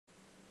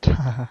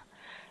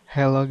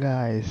Hello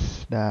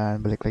guys, dan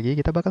balik lagi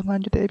kita bakal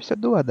lanjutin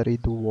episode 2 dari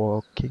The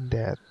Walking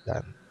Dead.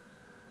 Dan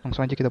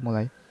langsung aja kita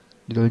mulai.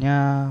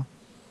 Judulnya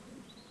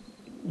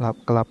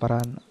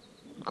kelaparan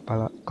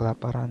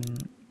kelaparan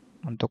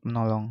untuk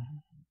menolong,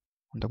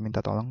 untuk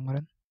minta tolong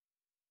kemarin.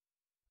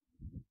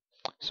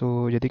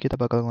 So, jadi kita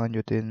bakal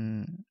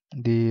lanjutin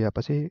di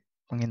apa sih,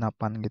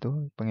 penginapan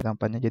gitu.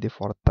 Penginapannya jadi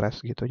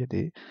fortress gitu,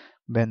 jadi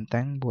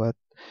benteng buat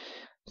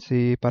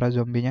si para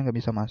zombinya nggak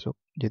bisa masuk.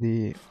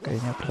 Jadi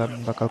kayaknya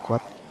bakal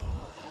kuat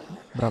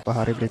berapa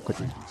hari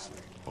berikutnya.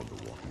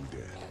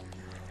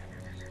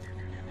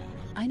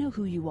 I know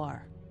who you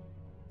are.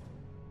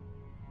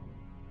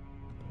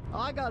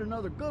 I got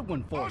another good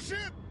one for you.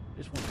 Shit!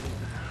 This one's good.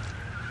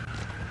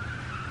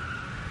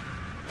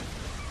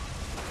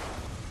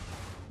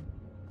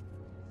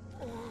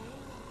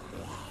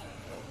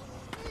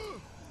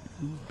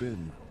 You've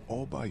been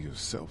all by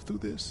yourself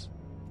through this?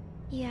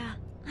 Yeah,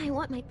 I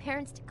want my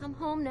parents to come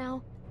home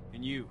now.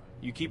 And you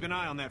keep an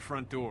eye on that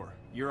front door.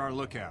 You're our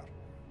lookout.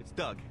 It's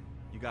Doug.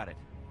 You got it.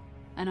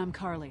 And I'm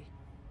Carly.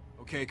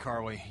 Okay,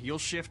 Carly, you'll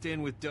shift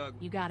in with Doug.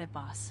 You got it,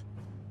 boss.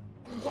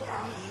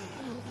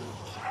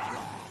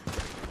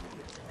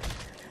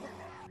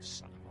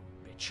 Son of a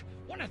bitch.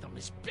 One of them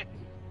is bitten.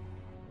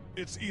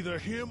 It's either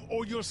him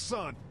or your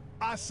son.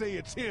 I say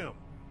it's him.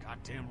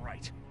 Goddamn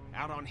right.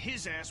 Out on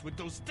his ass with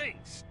those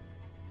things.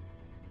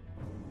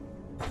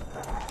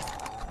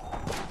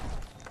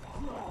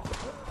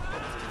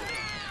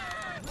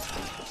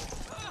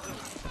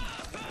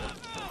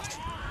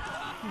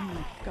 Oh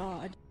my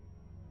god.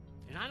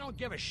 And I don't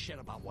give a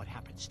shit about what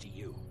happens to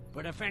you.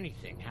 But if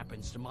anything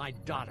happens to my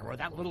daughter or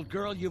that little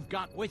girl you've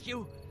got with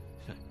you,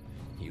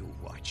 you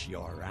watch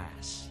your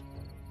ass.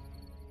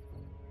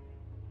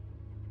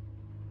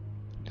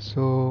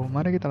 So,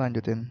 mari kita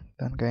lanjutin.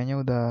 Dan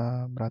kayaknya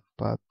udah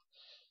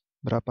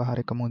berapa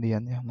hari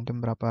kemudian ya, mungkin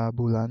berapa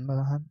bulan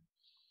malahan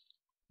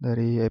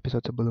dari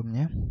episode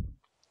sebelumnya.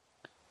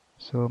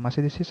 So,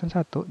 masih di season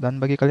 1 dan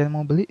bagi kalian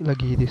yang mau beli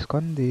lagi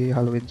diskon di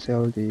Halloween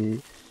sale di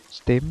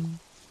Steam.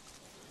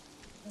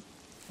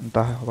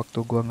 Entah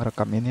waktu gua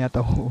ngerekam ini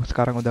atau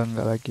sekarang udah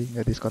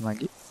nggak diskon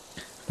lagi.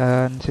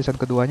 Dan season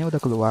keduanya udah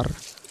keluar.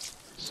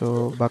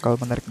 So, bakal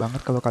menarik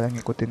banget kalau kalian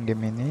ngikutin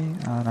game ini.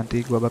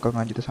 Nanti gua bakal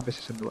lanjutin sampai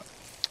season 2.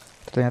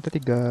 Ternyata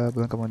 3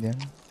 bulan kemudian.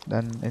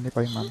 Dan ini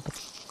paling mantep.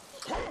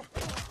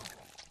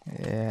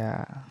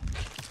 Ya.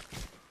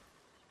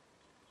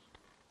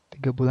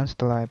 3 bulan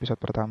setelah episode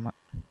pertama.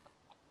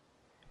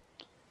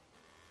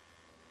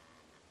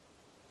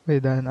 Wih,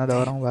 dan ada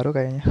orang baru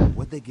kayaknya.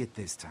 What'd they get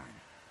this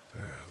time?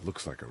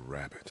 Looks like a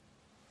rabbit.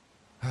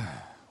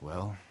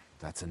 Well,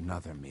 that's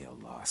another meal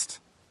lost.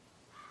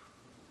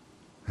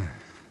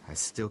 I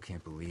still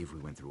can't believe we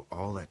went through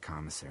all that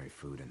commissary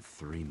food in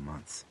 3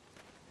 months.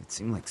 It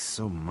seemed like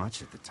so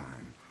much at the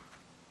time.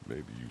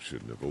 Maybe you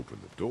shouldn't have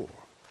opened the door.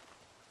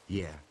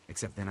 Yeah,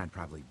 except then I'd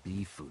probably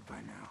be food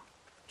by now.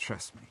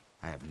 Trust me,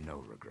 I have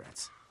no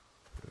regrets.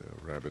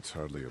 Rabbit's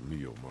hardly a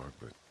meal, Mark,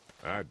 but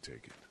I'd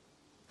take it.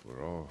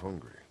 We're all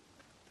hungry.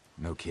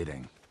 No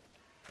kidding.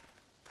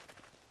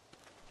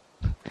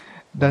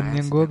 Dan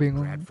yang gue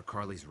bingung, Grabbed for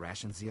Carly's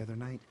rations the other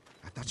night.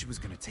 I thought she was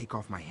gonna take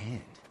off my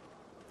hand.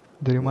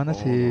 dari mana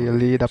si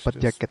Lee dapat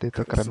jaket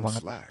itu, keren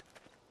banget.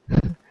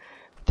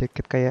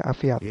 Jaket kayak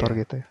aviator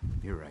gitu ya.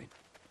 You're right.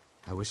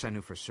 I wish I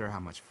knew for sure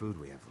how much food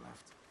we have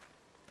left.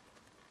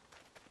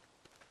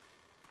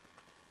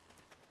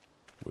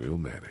 We'll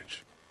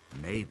manage.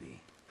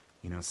 Maybe.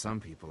 You know,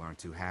 some people aren't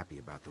too happy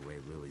about the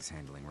way Lily's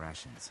handling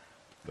rations.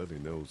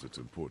 Lily knows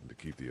it's important to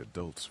keep the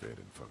adults fed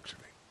and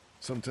functioning.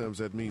 Sometimes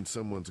that means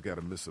someone's got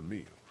to miss a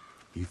meal.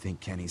 You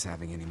think Kenny's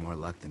having any more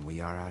luck than we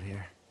are out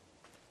here?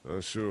 I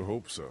sure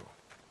hope so.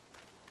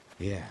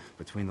 Yeah,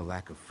 between the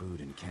lack of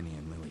food and Kenny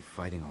and Lily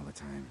fighting all the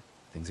time,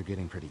 things are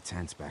getting pretty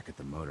tense back at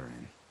the motor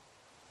inn.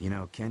 You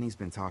know, Kenny's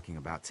been talking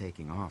about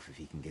taking off if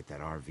he can get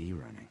that RV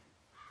running.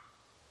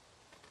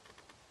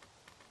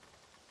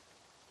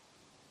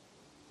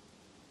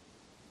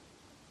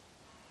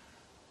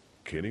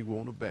 Kenny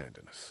won't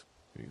abandon us.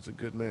 He's a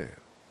good man.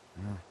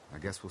 I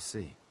guess we'll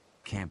see.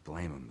 Can't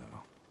blame him,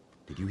 though.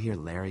 Did you hear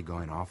Larry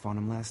going off on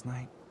him last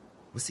night?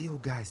 What's the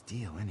old guy's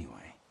deal,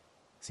 anyway?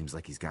 Seems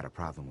like he's got a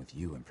problem with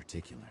you in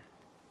particular.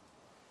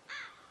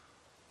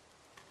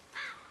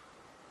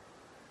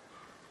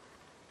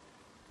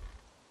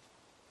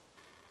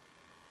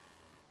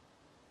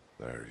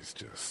 Larry's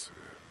just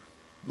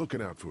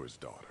looking out for his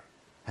daughter.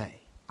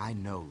 Hey, I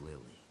know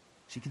Lily.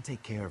 She can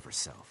take care of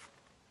herself.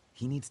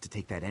 He needs to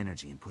take that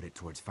energy and put it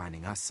towards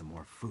finding us some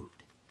more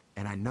food.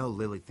 And I know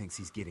Lily thinks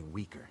he's getting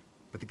weaker,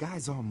 but the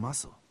guy's all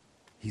muscle.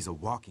 He's a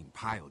walking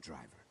pile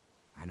driver.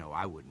 I know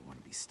I wouldn't want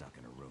to be stuck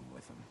in a room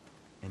with him.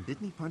 And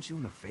didn't he punch you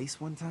in the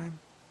face one time?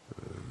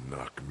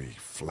 Knock me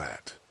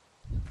flat.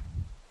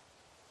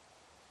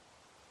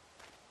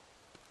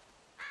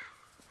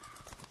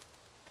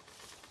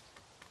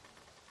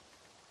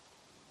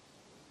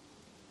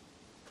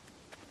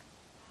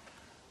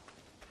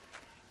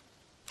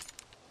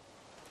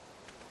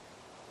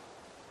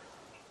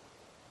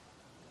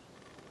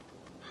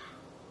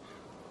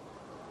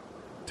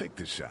 Take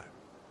this shot.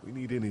 We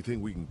need anything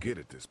we can get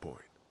at this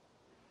point.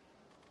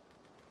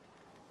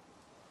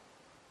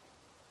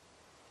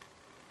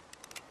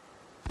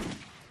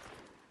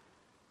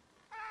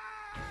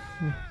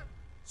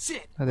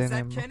 Shit! Ada Was yang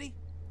that nembak. Kenny?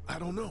 I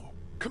don't know.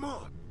 Come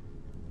on.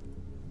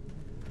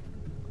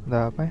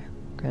 Ada apa ya?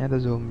 Kayaknya ada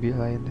zombie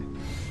lain deh.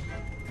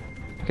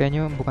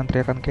 Kayaknya bukan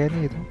teriakan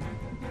Kenny gitu.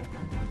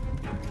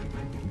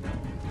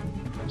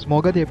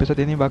 Semoga di episode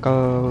ini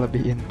bakal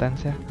lebih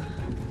intens ya.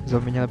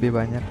 Zombinya lebih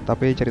banyak,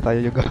 tapi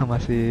ceritanya juga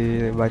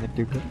masih banyak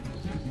juga.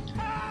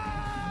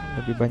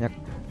 Lebih banyak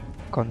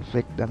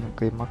konflik dan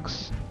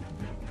klimaks.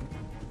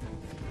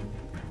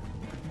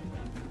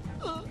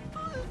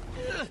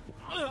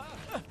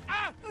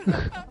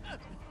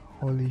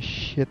 Holy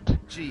shit.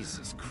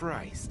 Jesus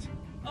Christ.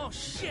 Oh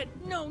shit!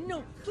 No,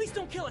 no! Please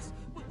don't kill us!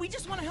 We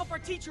just want to help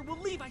our teacher.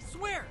 We'll leave, I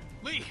swear!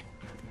 Lee,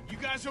 you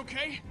guys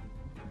okay?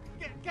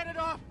 Get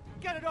it off!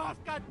 Get it off!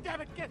 God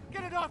damn it! Get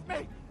it off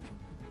me!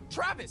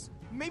 Travis!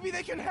 Maybe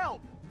they can help!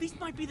 These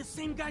might be the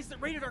same guys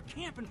that raided our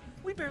camp, and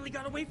we barely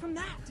got away from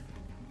that!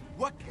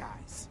 What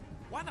guys?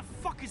 Why the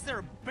fuck is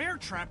there a bear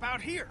trap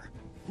out here?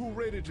 Who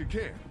raided your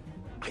camp?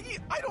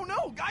 I don't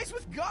know! Guys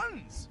with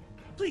guns!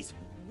 Please,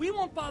 we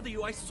won't bother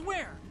you, I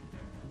swear!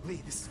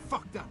 Lee, this is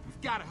fucked up. We've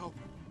gotta help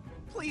him.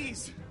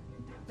 Please!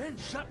 Ben,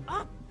 shut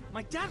up!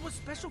 My dad was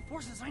Special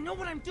Forces, I know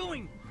what I'm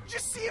doing!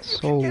 Just see if you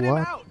So can get him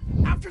what? out!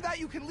 After that,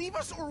 you can leave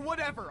us or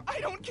whatever!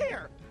 I don't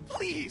care!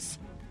 Please!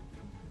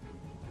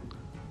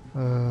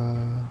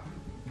 We'll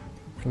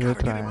Gotta get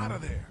try. him out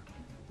of there.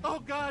 Oh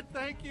God,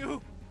 thank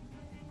you!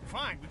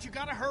 Fine, but you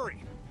gotta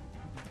hurry.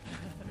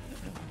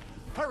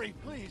 Hurry,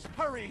 please,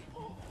 hurry!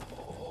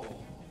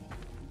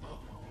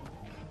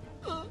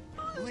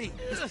 Lee,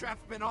 this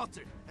trap's been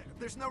altered.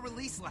 There's no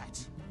release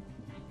latch.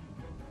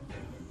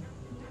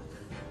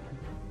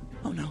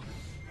 Oh no.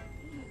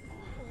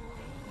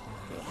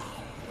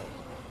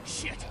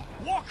 Shit!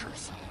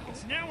 Walkers!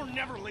 It's now or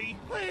never, Lee.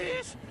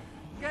 Please!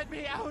 Get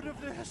me out of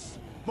this!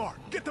 Mark,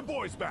 get the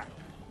boys back.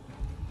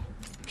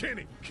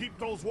 Kenny, keep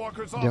those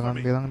walkers off Jangan of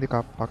me. bilang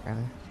dikapak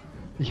ini.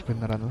 Ih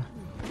beneran lah.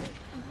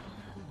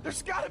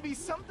 There's gotta be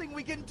something we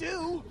can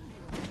do!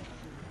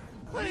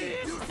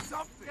 Please! Do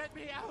something! Get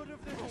me out of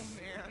this! Oh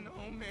man,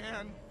 oh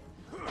man.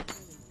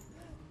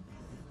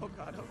 Oh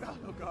God, oh God,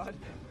 oh God.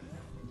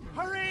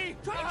 Hurry!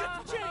 Try to get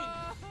the chain!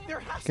 There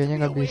has to Kayaknya be a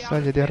nggak way bisa, out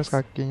of jadi harus this.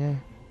 kakinya.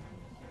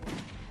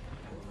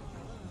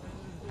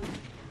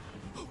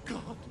 Oh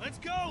God! Let's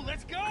go,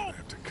 let's go! I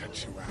have to cut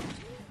you out.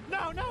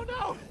 No, no,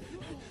 no!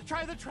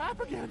 Try the trap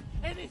again!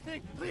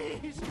 Anything,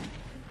 please!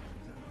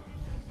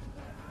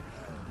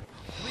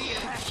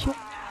 Just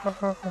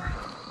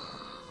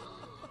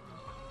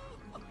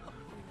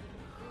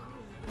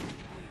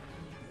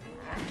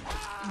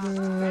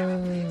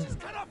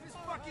cut off his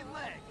fucking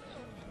leg!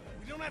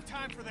 We don't have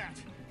time for that.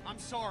 I'm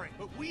sorry,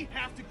 but we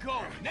have to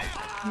go now!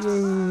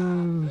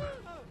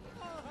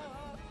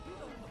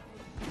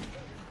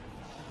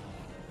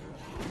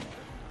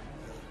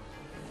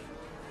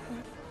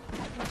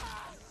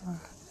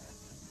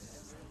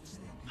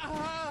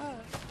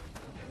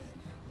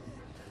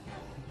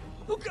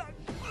 Oh god!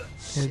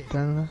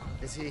 Edan lah.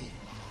 Is he?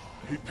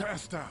 He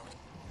passed out.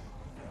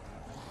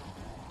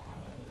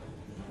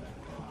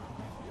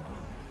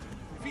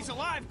 If he's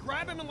alive,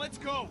 grab him and let's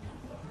go!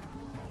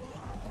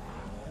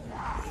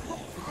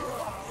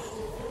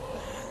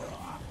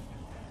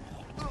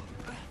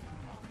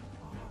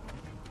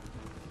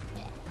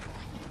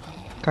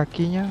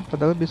 Kakinya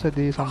padahal bisa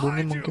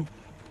disambungin Behind mungkin. you.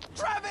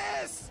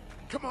 Travis!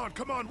 Come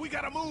on, we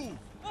gotta move.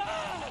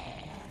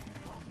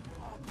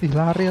 Ih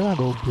lari lah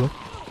goblok.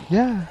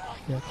 Ya,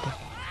 jatuh.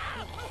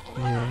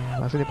 Iya,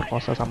 langsung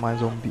diperkosa sama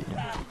zombie.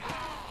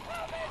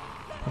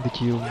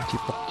 Dicium,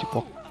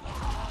 cipok.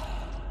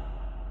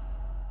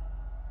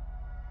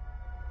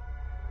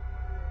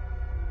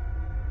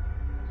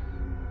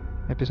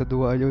 Episode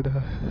 2 aja udah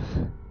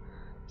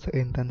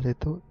seintens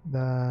itu,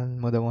 dan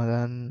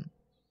mudah-mudahan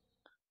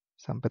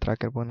sampai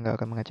terakhir pun gak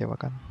akan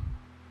mengecewakan.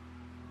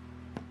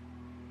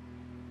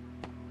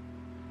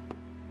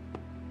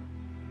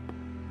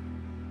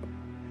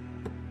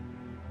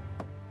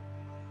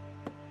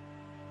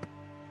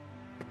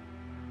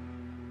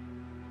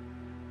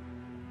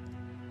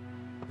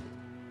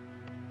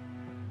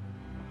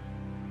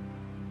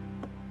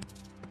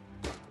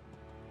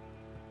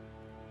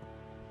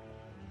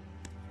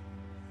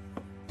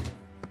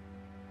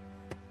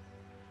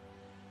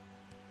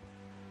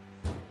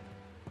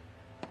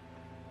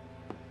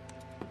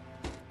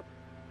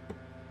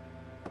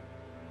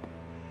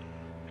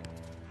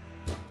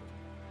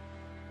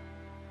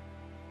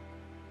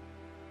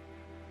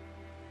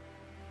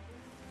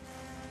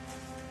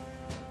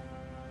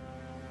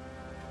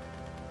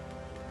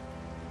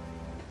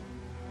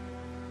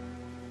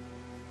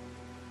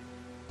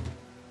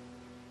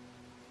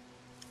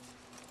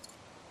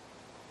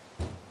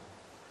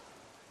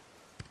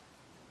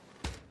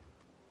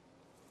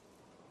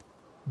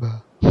 Bah.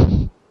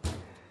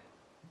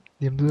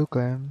 Diam dulu,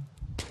 Clem.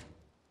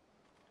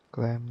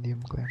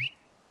 Diam, Clem.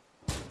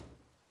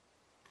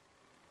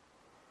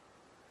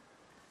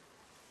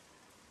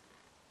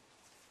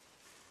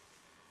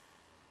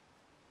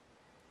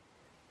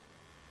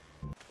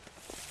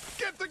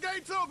 Get the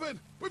gates open!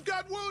 We've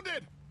got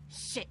wounded!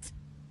 Shit!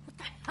 What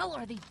the hell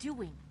are they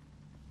doing?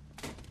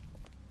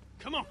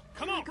 Come on,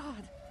 come Oh my on!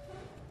 god.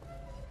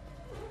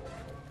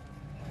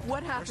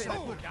 What happened?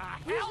 Who the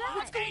hell?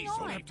 What's going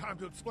Don't on? have time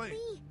to explain.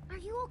 Lee, are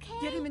you okay?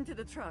 Get him into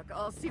the truck.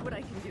 I'll see what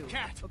I can do.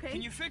 Cat, okay?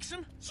 can you fix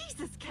him?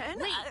 Jesus, Ken.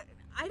 Lee.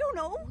 I don't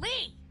know.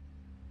 Lee!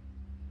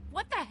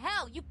 What the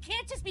hell? You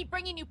can't just be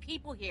bringing new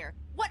people here.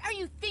 What are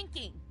you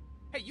thinking?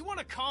 Hey, you want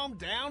to calm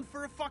down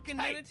for a fucking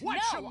Hey, minute? what?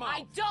 Watch your No, mouth.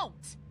 I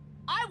don't.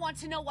 I want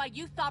to know why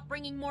you thought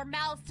bringing more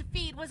mouths to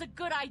feed was a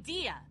good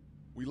idea.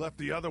 We left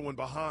the other one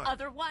behind.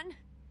 Other one?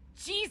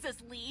 Jesus,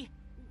 Lee.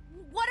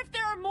 What if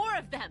there are more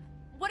of them?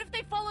 What if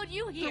they followed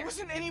you There here?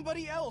 wasn't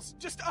anybody else,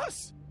 just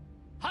us.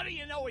 How do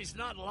you know he's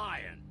not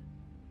lying?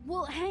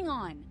 Well, hang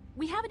on.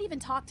 We haven't even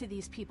talked to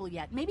these people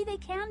yet. Maybe they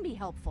can be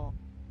helpful.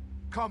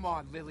 Come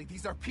on, Lily,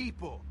 these are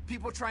people.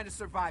 People trying to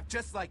survive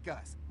just like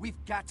us.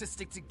 We've got to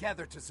stick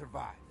together to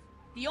survive.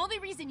 The only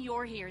reason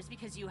you're here is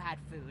because you had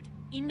food.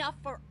 Enough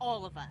for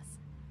all of us.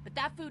 But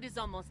that food is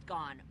almost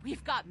gone.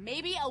 We've got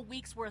maybe a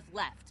week's worth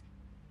left.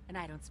 And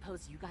I don't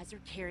suppose you guys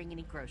are carrying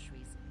any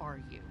groceries, are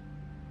you?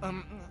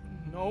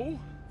 No?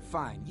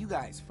 Fine, you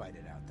guys fight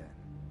it out then.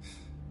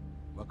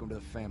 Welcome to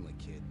the family,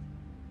 kid.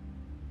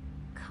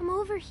 Come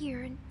over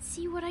here and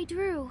see what I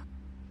drew.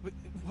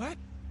 What?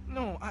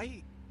 No,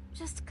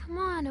 Just come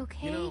on,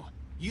 okay? You know,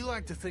 you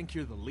like to think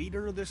you're the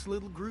leader of this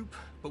little group,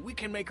 but we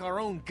can make our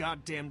own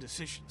goddamn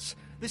decisions.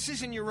 This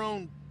isn't your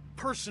own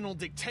personal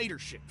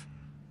dictatorship.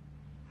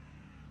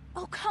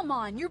 Oh, come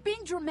on. You're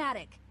being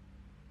dramatic.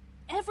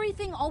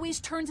 Everything always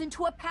turns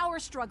into a power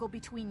struggle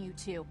between you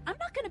two. I'm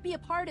not going to be a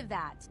part of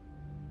that.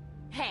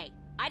 Hey,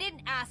 I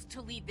didn't ask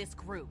to lead this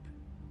group.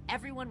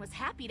 Everyone was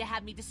happy to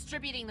have me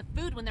distributing the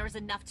food when there was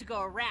enough to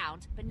go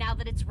around, but now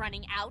that it's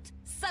running out,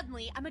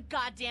 suddenly I'm a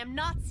goddamn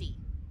Nazi.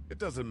 It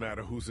doesn't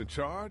matter who's in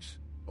charge.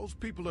 Those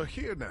people are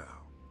here now.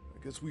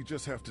 I guess we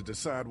just have to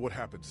decide what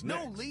happens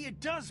next. No, Lee, it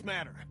does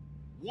matter.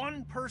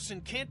 One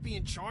person can't be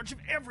in charge of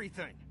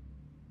everything.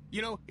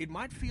 You know, it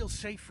might feel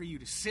safe for you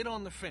to sit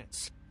on the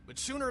fence, but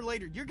sooner or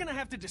later, you're gonna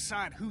have to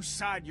decide whose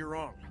side you're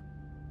on.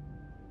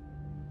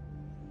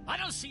 I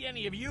don't see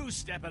any of you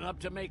stepping up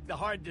to make the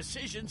hard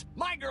decisions.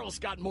 My girl's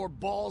got more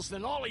balls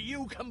than all of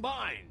you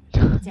combined.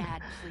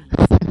 Dad,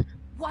 please.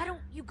 Why don't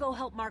you go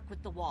help Mark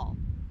with the wall?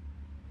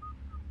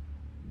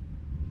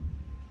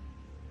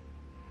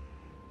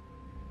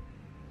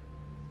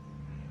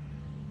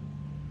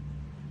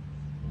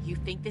 You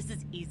think this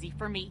is easy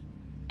for me?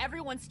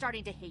 Everyone's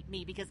starting to hate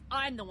me because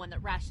I'm the one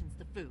that rations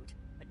the food,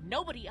 but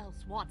nobody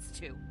else wants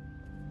to.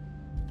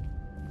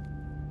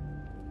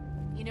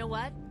 You know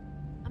what?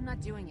 I'm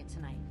not doing it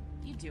tonight.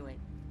 You do it.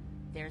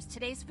 There's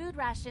today's food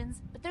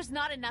rations, but there's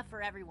not enough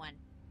for everyone.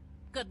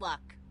 Good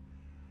luck.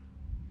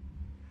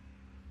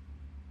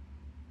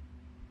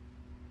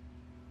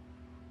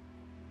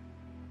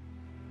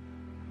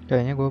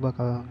 Kayaknya gue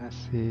bakal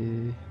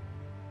ngasih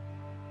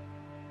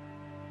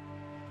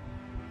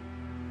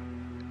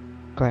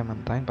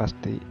Clementine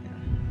pasti.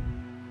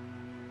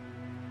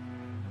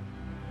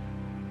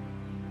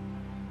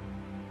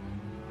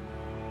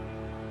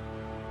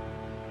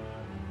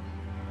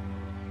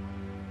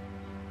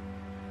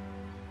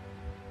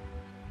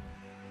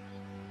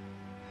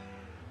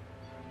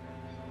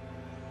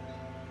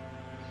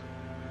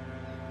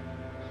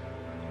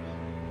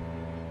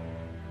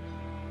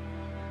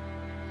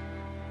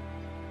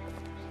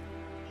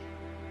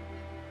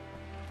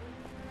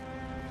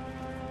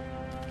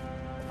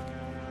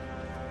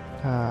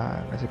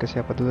 Kasih ke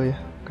siapa dulu ya?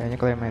 Kayaknya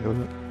Clement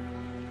dulu.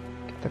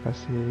 Kita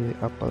kasih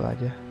apel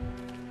aja.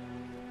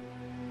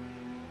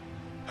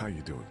 How you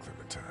doing,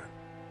 Clementine?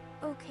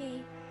 Okay,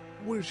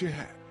 Where's your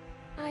hat?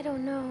 I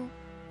don't know.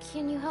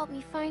 Can you help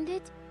me find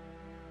it?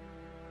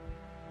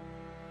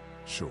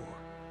 Sure.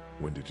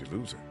 When did you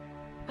lose it?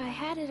 I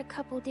had it a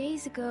couple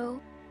days ago.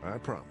 I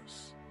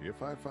promise. If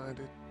I find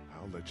it,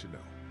 I'll let you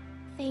know.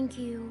 Thank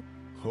you.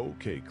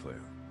 Okay, Clem.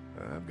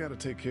 I've got to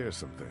take care of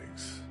some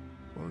things.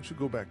 Why don't you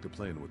go back to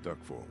playing with Duck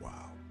for a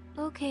while?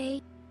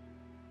 Okay.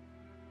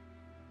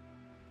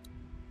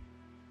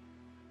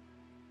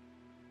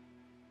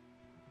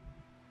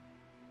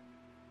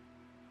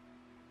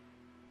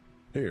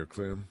 Here,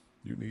 Clem.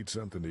 You need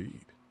something to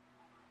eat.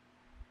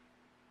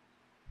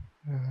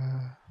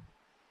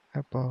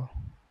 Apple.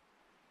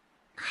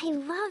 I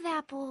love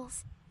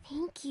apples.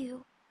 Thank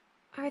you.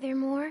 Are there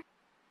more?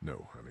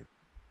 No, honey.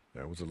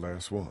 That was the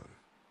last one.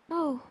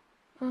 Oh,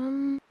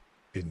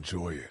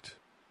 Enjoy it.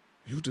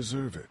 You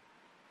deserve it.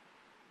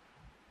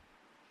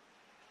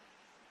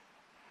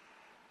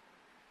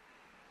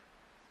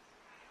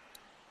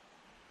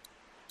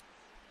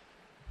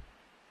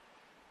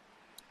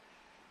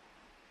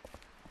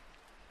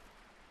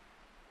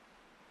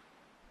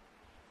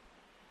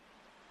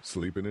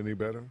 Sleeping any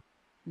better?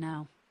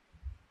 No.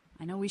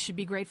 I know we should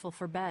be grateful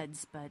for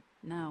beds, but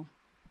no,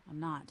 I'm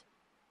not.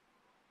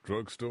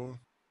 Drugstore?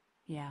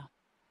 Yeah.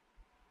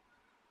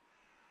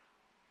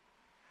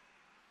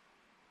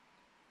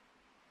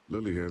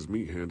 Lily has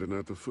me handing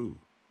out the food.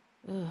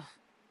 Ugh,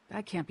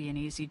 that can't be an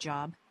easy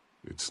job.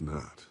 It's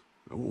not.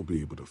 I won't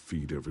be able to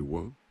feed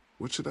everyone.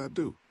 What should I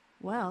do?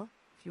 Well,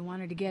 if you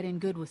wanted to get in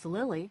good with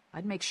Lily,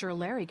 I'd make sure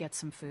Larry gets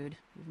some food,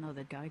 even though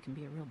that guy can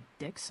be a real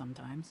dick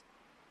sometimes.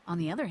 On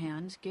the other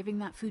hand, giving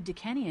that food to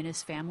Kenny and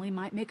his family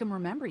might make him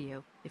remember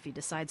you, if he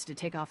decides to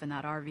take off in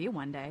that RV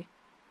one day.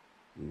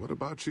 What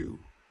about you?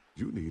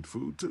 You need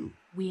food too.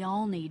 We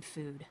all need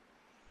food.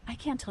 I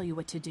can't tell you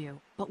what to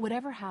do, but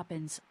whatever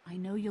happens, I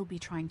know you'll be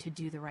trying to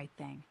do the right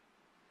thing.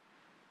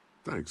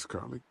 Thanks,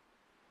 Carly.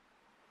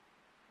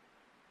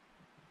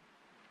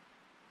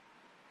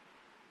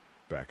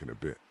 Back in a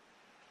bit.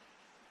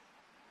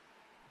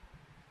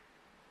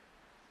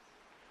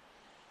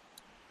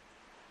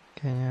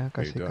 Kayaknya Hey,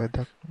 kasih Doc.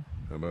 kadak.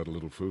 How about a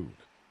little food?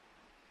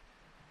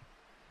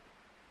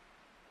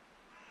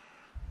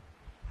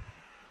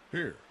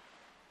 Here.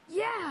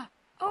 Yeah!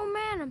 Oh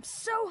man, I'm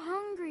so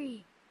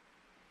hungry!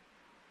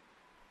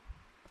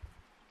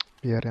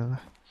 Biarin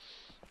lah.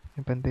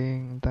 Yang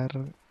penting ntar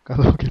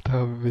kalau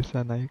kita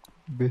bisa naik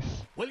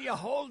bis, Will you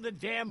hold the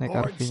damn naik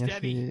board RV-nya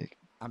steady? si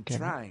I'm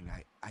Kenny. trying.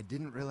 I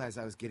didn't realize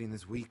I was getting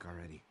this weak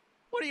already.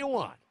 What do you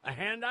want? A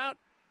handout?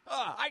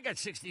 Oh, I got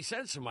 60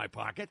 cents in my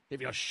pocket. If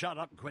you'll shut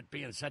up and quit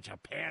being such a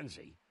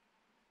pansy.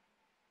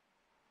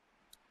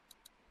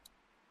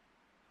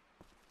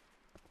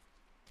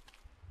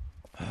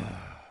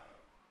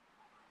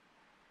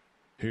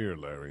 Here,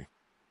 Larry.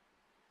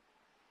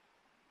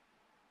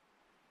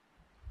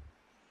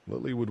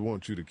 Lily would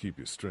want you to keep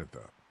your strength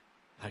up.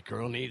 That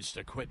girl needs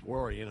to quit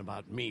worrying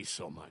about me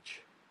so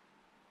much.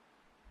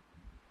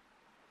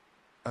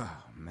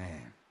 Oh,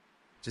 man.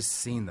 Just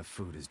seeing the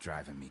food is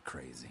driving me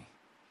crazy.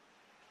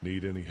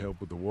 Need any help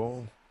with the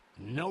wall?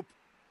 Nope.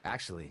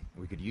 Actually,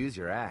 we could use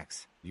your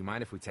axe. Do you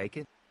mind if we take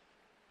it?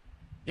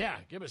 Yeah,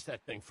 give us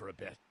that thing for a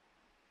bit.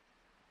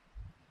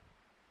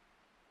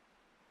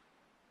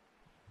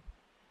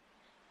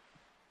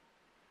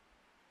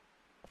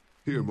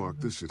 Here, Mark,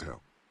 this should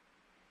help.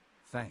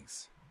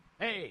 Thanks.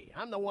 Hey,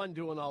 I'm the one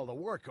doing all the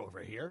work over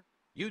here.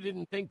 You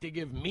didn't think to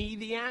give me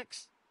the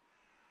axe?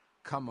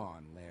 Come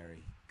on,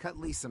 Larry. Cut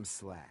Lee some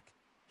slack.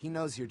 He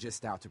knows you're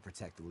just out to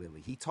protect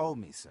Lily. He told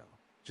me so.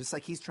 Just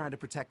like he's trying to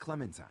protect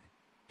Clementine.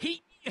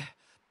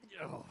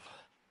 Oh,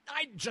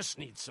 I just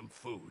need some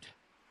food.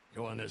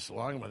 Going this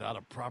long without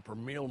a proper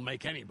meal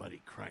make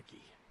anybody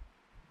cranky.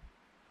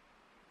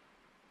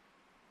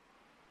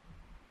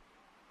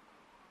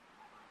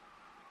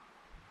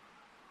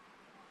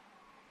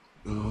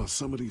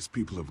 Some of these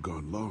people have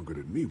gone longer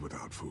than me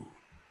without food.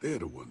 They're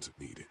the ones that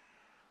need it.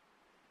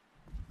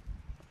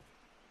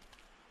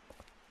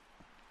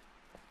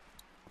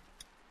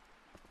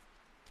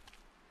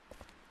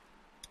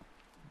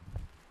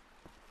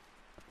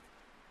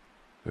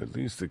 At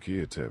least the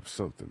kids have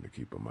something to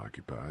keep them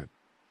occupied.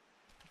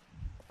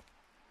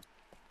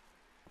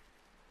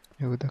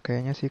 Ya udah,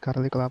 kayaknya si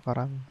Carly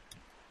kelaparan.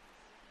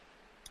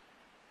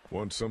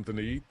 Want something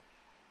to eat?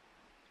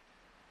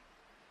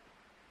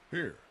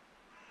 Here.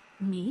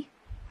 Me?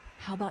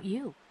 How about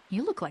you?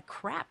 You look like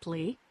crap,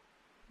 Lee.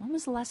 When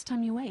was the last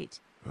time you ate?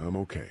 I'm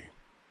okay.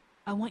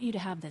 I want you to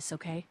have this,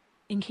 okay?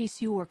 In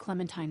case you or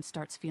Clementine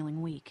starts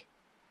feeling weak.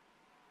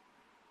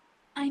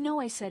 I know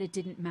I said it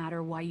didn't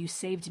matter why you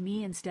saved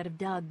me instead of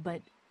Doug,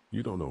 but...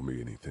 You don't owe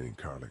me anything,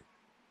 Carly.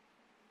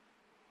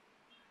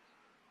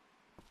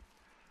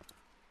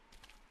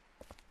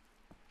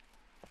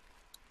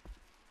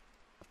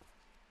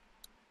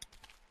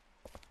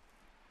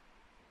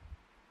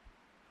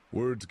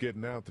 Word's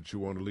getting out that you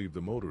want to leave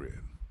the motor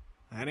in.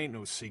 That ain't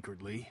no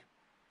secret, Lee.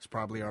 It's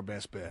probably our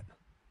best bet.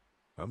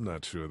 I'm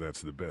not sure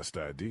that's the best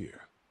idea.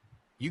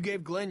 You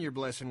gave Glenn your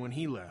blessing when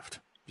he left.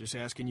 Just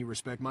asking you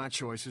respect my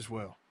choice as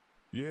well.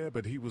 Yeah,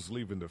 but he was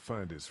leaving to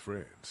find his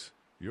friends.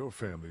 Your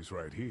family's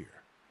right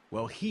here.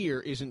 Well, here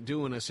isn't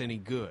doing us any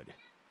good.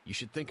 You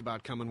should think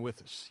about coming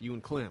with us, you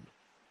and Clem.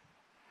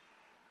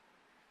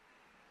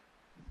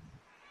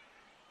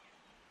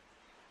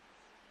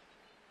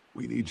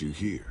 We need you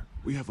here.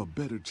 We have a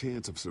better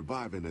chance of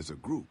surviving as a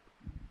group.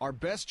 Our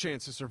best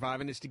chance of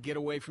surviving is to get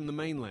away from the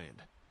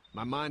mainland.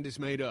 My mind is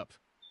made up.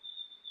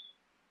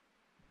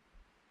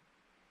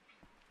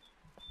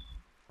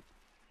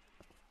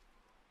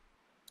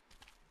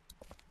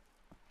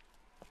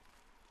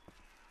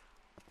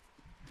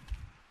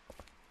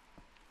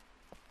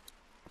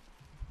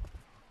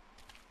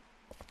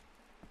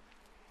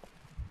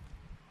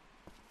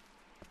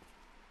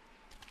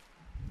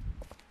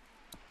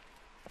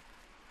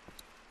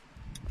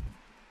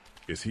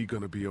 Is he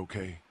gonna be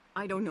okay?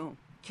 I don't know.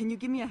 Can you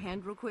give me a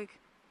hand real quick?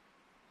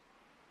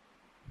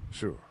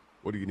 Sure.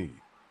 What do you need?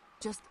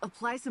 Just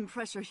apply some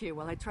pressure here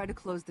while I try to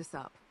close this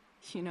up.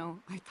 You know,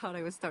 I thought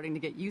I was starting to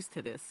get used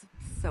to this,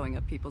 sewing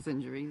up people's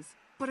injuries.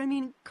 But I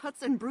mean,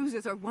 cuts and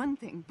bruises are one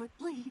thing, but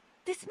Lee,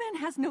 this man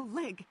has no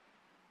leg.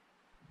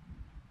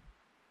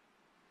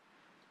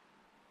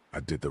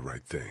 I did the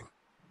right thing.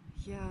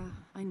 Yeah,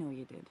 I know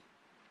you did.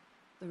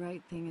 The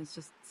right thing is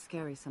just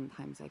scary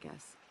sometimes, I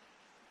guess.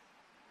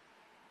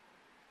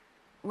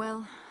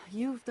 Well,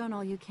 you've done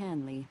all you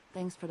can, Lee.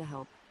 Thanks for the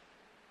help.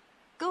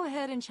 Go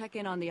ahead and check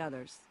in on the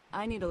others.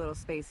 I need a little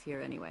space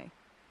here anyway.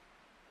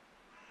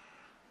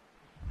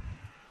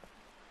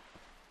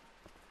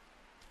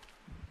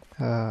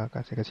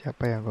 Kasih ke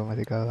siapa ya? Gue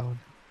masih galau.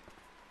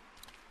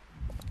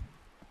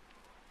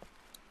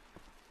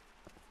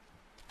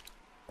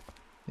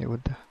 Ya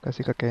udah,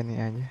 kasih ke Kenny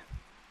aja.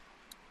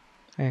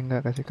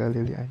 Enggak, kasih ke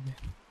Lily aja.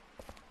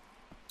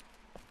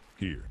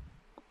 Here.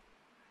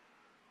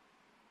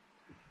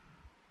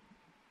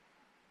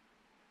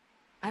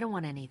 I don't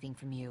want anything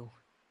from you.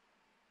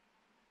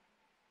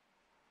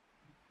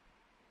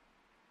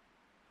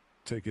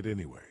 Take it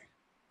anyway.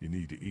 You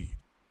need to eat.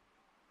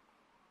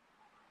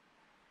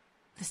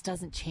 This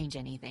doesn't change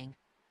anything.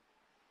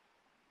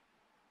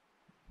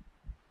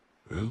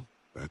 Well,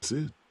 that's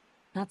it.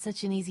 Not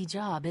such an easy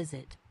job, is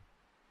it?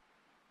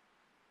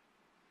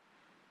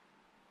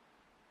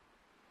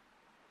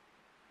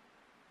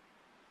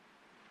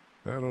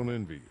 I don't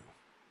envy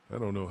you. I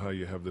don't know how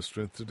you have the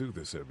strength to do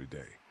this every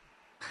day.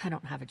 I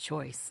don't have a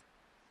choice.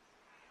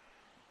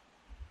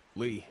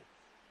 Lee.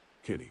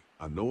 Kenny,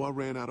 I know I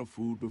ran out of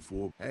food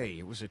before. Hey,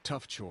 it was a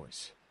tough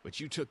choice, but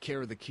you took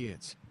care of the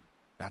kids.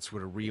 That's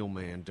what a real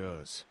man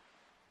does.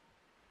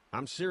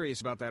 I'm serious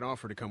about that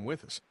offer to come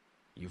with us.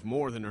 You've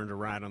more than earned a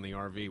ride on the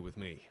RV with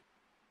me.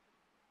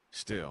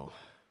 Still,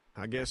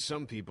 I guess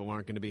some people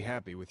aren't going to be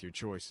happy with your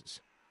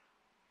choices.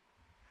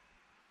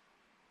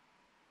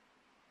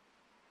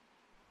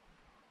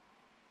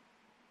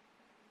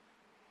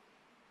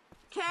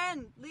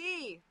 Ken,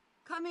 Lee,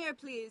 come here,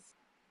 please.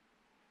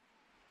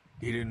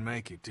 He didn't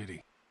make it, did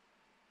he?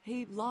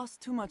 He lost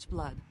too much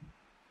blood.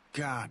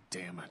 God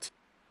damn it.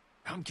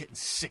 I'm getting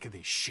sick of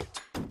this shit.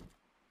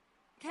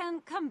 Ken,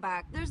 come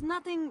back. There's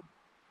nothing...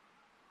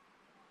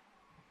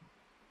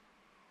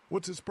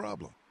 What's his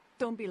problem?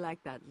 Don't be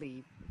like that,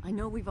 Lee. I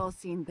know we've all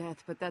seen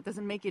death, but that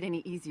doesn't make it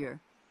any easier.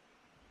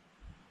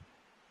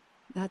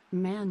 That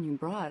man you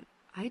brought,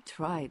 I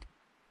tried,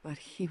 but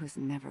he was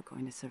never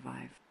going to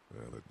survive.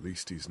 Well, at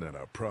least he's not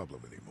our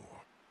problem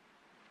anymore.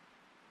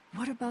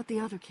 What about the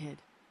other kid?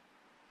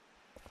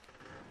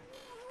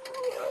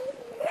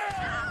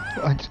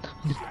 Oh, anjir,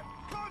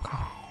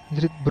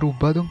 anjir,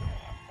 berubah dong.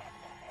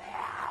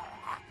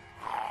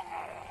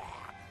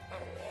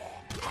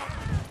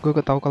 Gue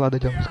ketahu kalau ada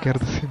jump scare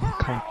di sini,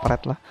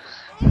 kampret lah.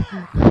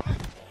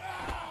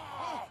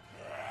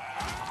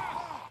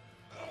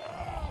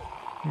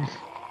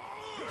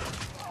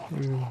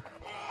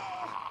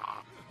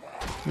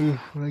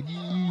 Lagi.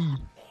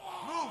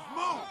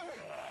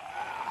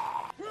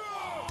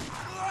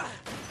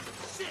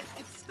 Shit,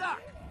 it's stuck.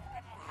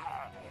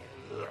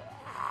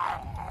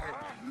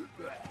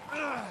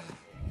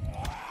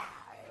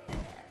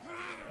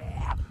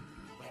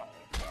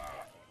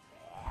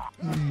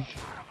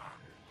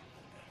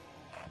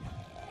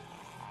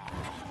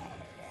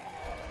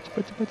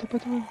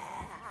 Cepat.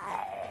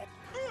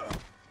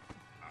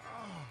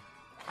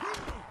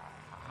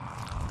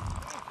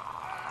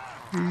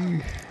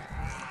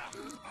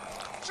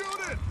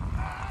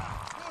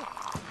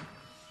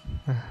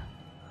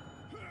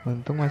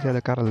 Untung masih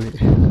ada Carly.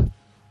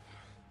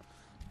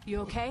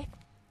 You okay?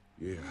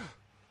 Yeah,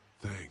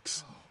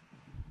 thanks.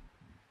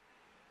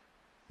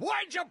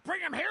 Why'd you bring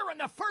him here in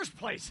the first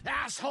place,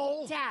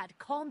 asshole? Dad,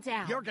 calm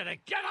down. You're gonna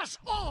get us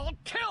all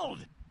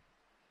killed!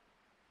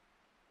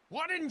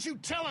 Why didn't you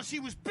tell us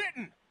he was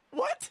bitten?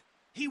 What?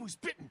 He was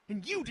bitten,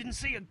 and you didn't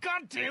say a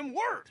goddamn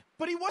word!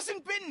 But he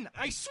wasn't bitten,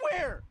 I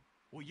swear!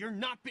 Well, your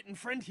not-bitten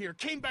friend here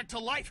came back to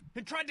life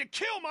and tried to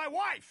kill my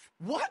wife!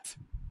 What?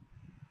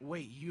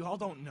 Wait, you all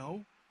don't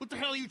know? What the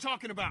hell are you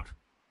talking about?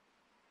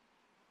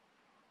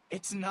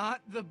 It's not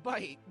the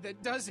bite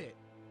that does it.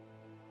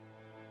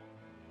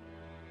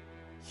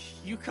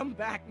 You come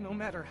back no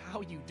matter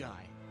how you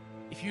die.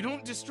 If you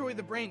don't destroy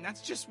the brain,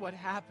 that's just what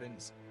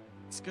happens.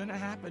 It's gonna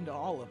happen to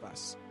all of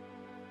us.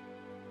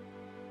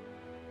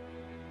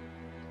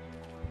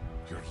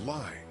 You're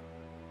lying.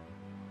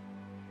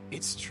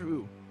 It's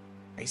true.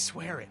 I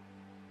swear it.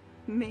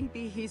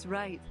 Maybe he's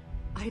right.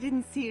 I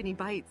didn't see any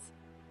bites.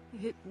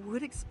 It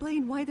would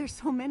explain why there's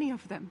so many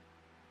of them.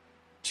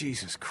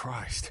 Jesus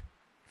Christ.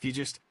 If you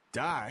just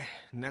die,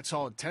 and that's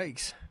all it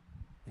takes.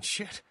 And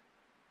shit.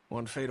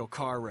 One fatal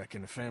car wreck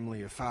in a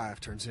family of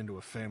 5 turns into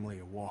a family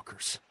of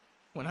walkers.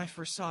 When I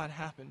first saw it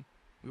happen,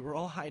 we were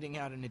all hiding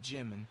out in a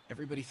gym and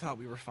everybody thought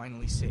we were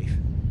finally safe.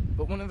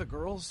 But one of the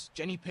girls,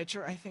 Jenny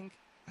Pitcher, I think,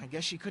 I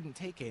guess she couldn't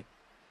take it.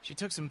 She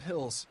took some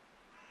pills.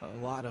 A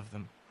lot of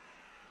them.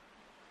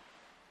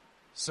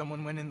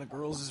 Someone went in the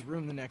girls'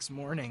 room the next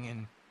morning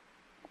and...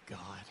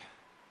 God.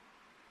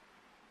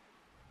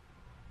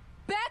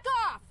 Back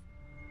off!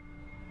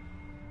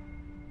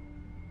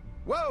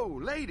 Whoa,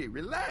 lady,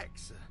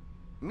 relax.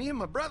 Me and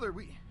my brother,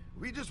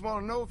 we just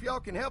want to know if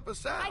y'all can help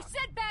us out. I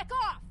said back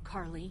off!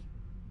 Carly.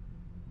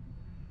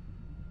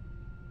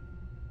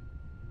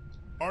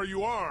 Are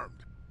you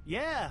armed?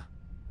 Yeah,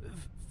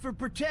 for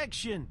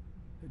protection.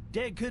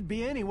 Dead could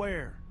be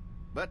anywhere.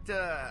 But,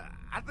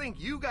 I think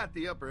you got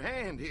the upper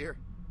hand here.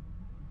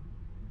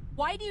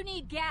 Why do you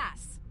need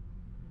gas?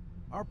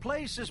 Our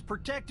place is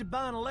protected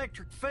by an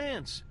electric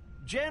fence.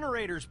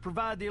 Generators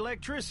provide the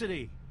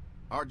electricity.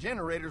 Our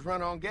generators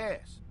run on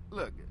gas.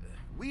 Look,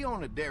 we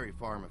own a dairy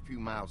farm a few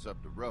miles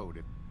up the road.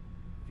 If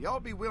y'all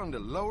be willing to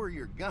lower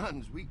your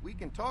guns, we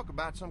can talk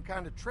about some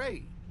kind of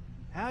trade.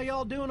 How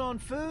y'all doing on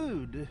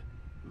food?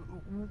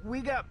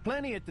 We got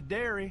plenty at the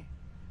dairy.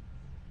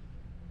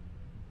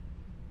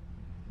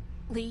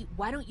 Lee,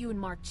 why don't you and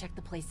Mark check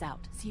the place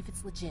out? See if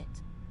it's legit.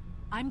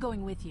 I'm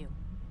going with you.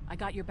 I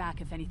got your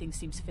back if anything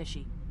seems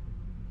fishy.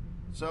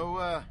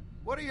 So,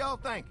 what are y'all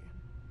thinking?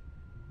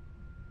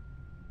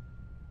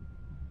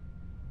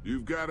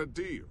 You've got a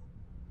deal.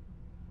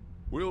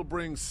 We'll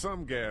bring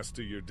some gas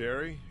to your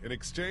dairy. In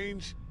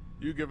exchange,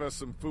 you give us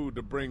some food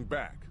to bring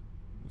back.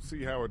 We'll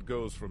see how it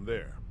goes from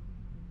there.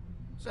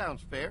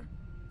 Sounds fair.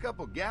 A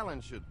couple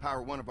gallons should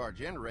power one of our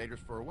generators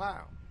for a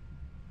while.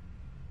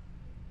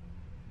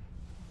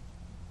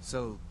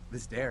 So,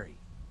 this dairy,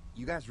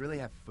 you guys really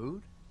have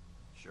food?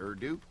 Sure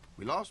do.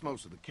 We lost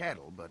most of the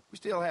cattle, but we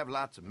still have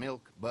lots of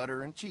milk,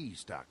 butter, and cheese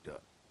stocked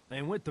up.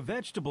 And with the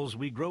vegetables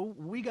we grow,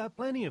 we got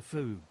plenty of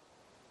food.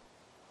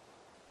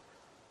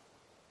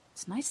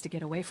 It's nice to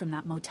get away from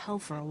that motel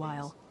for a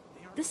while.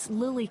 This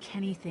Lily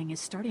Kenny thing is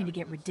starting to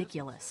get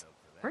ridiculous.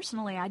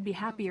 Personally, I'd be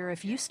happier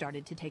if you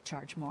started to take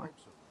charge more.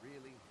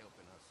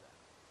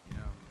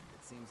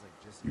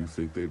 You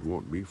think they'd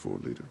want me for a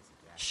leader?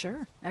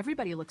 Sure,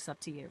 everybody looks up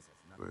to you.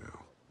 Well,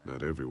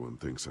 not everyone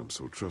thinks I'm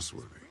so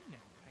trustworthy.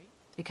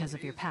 Because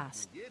of your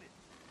past.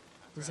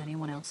 Does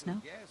anyone else know?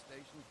 Gas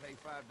station, pay $5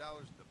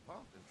 at the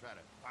pump and try to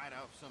fight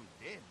off some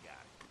dead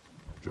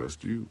guy.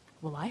 Just you?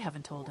 Well, I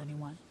haven't told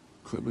anyone.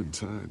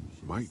 Clementine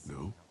might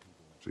know.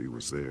 She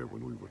was there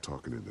when we were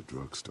talking in the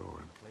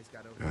drugstore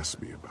and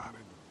asked me about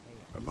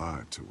it. I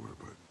lied to her,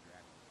 but...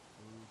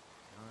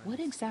 What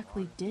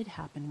exactly did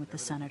happen with the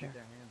senator?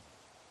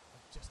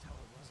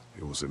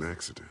 It was an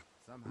accident.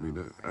 I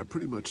mean, I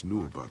pretty much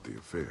knew about the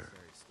affair.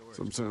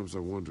 Sometimes I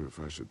wonder if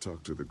I should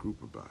talk to the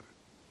group about it.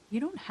 You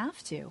don't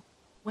have to.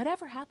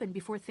 Whatever happened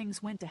before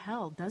things went to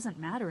hell doesn't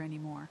matter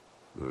anymore.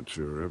 Not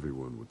sure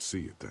everyone would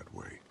see it that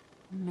way.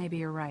 Maybe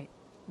you're right.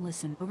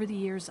 Listen, over the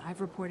years,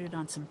 I've reported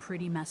on some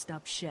pretty messed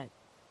up shit.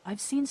 I've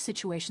seen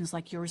situations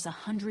like yours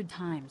 100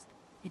 times.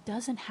 It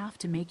doesn't have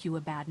to make you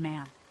a bad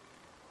man.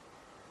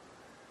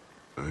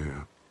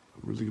 I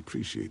really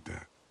appreciate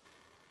that.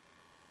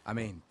 I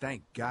mean,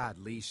 thank God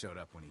Lee showed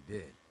up when he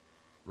did.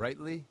 Right,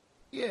 Lee?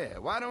 Yeah,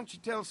 why don't you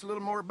tell us a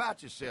little more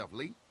about yourself,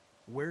 Lee?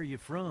 Where are you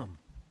from?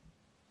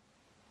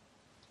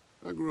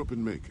 I grew up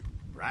in Macon.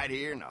 Right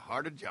here in the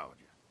heart of Georgia.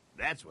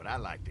 That's what I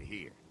like to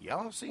hear.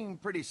 Y'all seem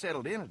pretty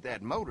settled in at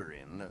that motor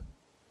inn.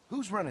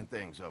 Who's running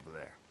things over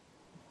there?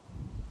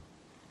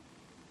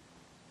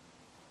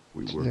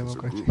 We work as a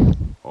group,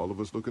 all of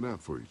us looking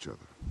out for each other.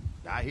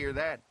 I hear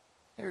that.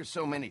 There's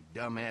so many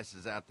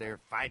dumbasses out there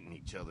fighting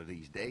each other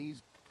these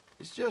days.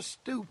 It's just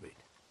stupid.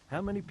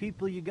 How many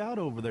people you got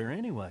over there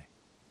anyway?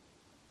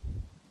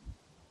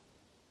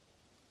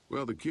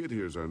 Well, the kid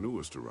here's our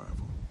newest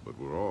arrival, but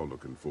we're all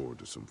looking forward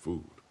to some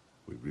food.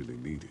 We really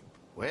need it.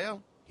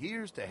 Well,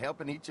 here's to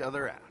helping each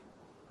other out.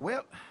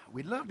 Well,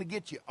 we'd love to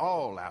get you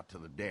all out to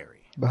the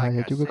dairy. Bahaya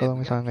Like I juga said, kalau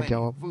we got misalnya plenty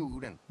of ngejawab.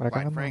 food, and Mereka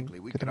quite kan frankly,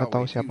 we kita could nggak tahu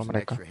always siapa use an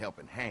mereka. extra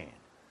helping hand.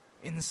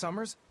 In the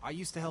summers, I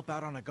used to help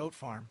out on a goat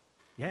farm.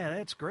 Yeah,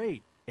 that's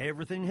great.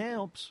 Everything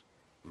helps.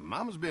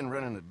 Mama's been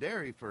running a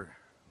dairy for,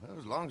 well,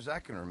 as long as I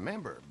can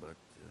remember, but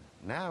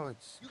now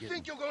it's You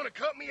think you're gonna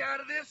cut me out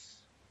of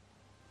this?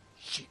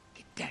 Shit,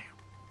 get down.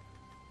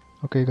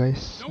 Oke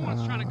guys, No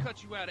one's trying to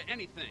cut you out of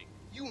anything.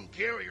 You and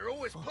Gary are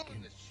always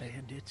pulling this shit.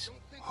 Bandits.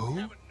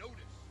 Who?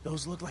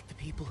 Those look like the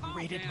people who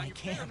raided my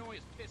camp.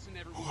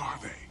 Who are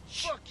they?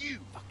 Fuck you.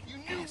 You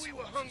knew we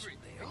were hungry,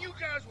 and you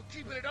guys were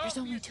keeping it all There's for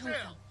only two of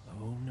yourself. them.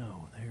 Oh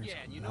no, there's Yeah,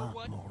 and you a know lot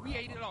what? more We of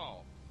ate it them.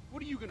 all.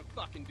 What are you gonna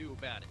fucking do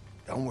about it?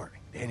 Don't worry,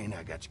 Danny and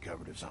I got you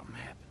covered if something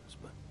happens,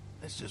 but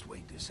let's just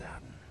wait this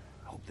out and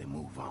hope they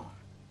move on.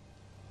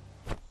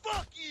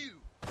 Fuck you.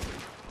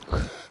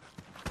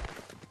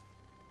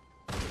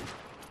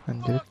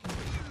 anjir.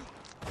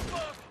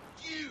 Fuck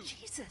you.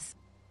 Jesus.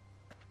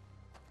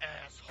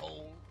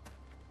 Asshole.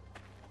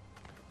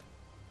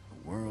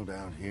 The world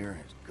out here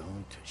has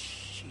gone to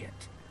shit.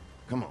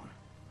 Come on,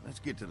 let's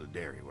get to the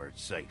dairy where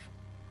it's safe.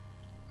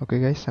 Oke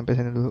guys, sampai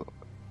sini dulu.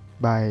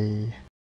 Bye.